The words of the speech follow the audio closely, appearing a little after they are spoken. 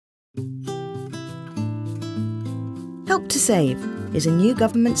Help to Save is a new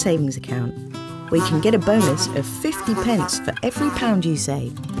government savings account where you can get a bonus of 50 pence for every £1 you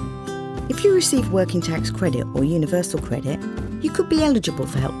save. If you receive working tax credit or universal credit, you could be eligible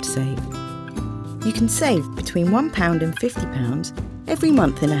for Help to Save. You can save between £1 and £50 every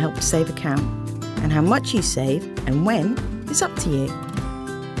month in a Help to Save account, and how much you save and when is up to you.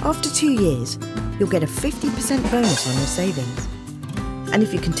 After 2 years, you'll get a 50% bonus on your savings. And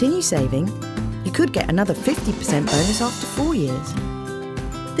if you continue saving, you could get another 50% bonus after 4 years.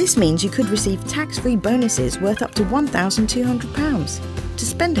 This means you could receive tax-free bonuses worth up to £1,200 to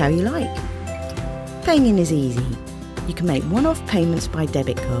spend how you like. Paying in is easy. You can make one-off payments by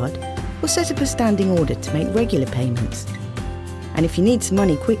debit card or set up a standing order to make regular payments. And if you need some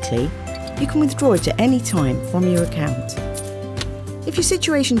money quickly, you can withdraw it at any time from your account. If your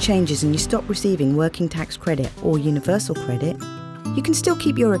situation changes and you stop receiving working tax credit or universal credit, you can still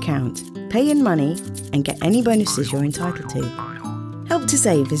keep your account, pay in money and get any bonuses you're entitled to. Help to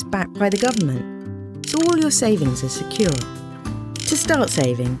Save is backed by the government, so all your savings are secure. To start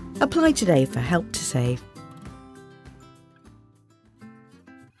saving, apply today for Help to Save.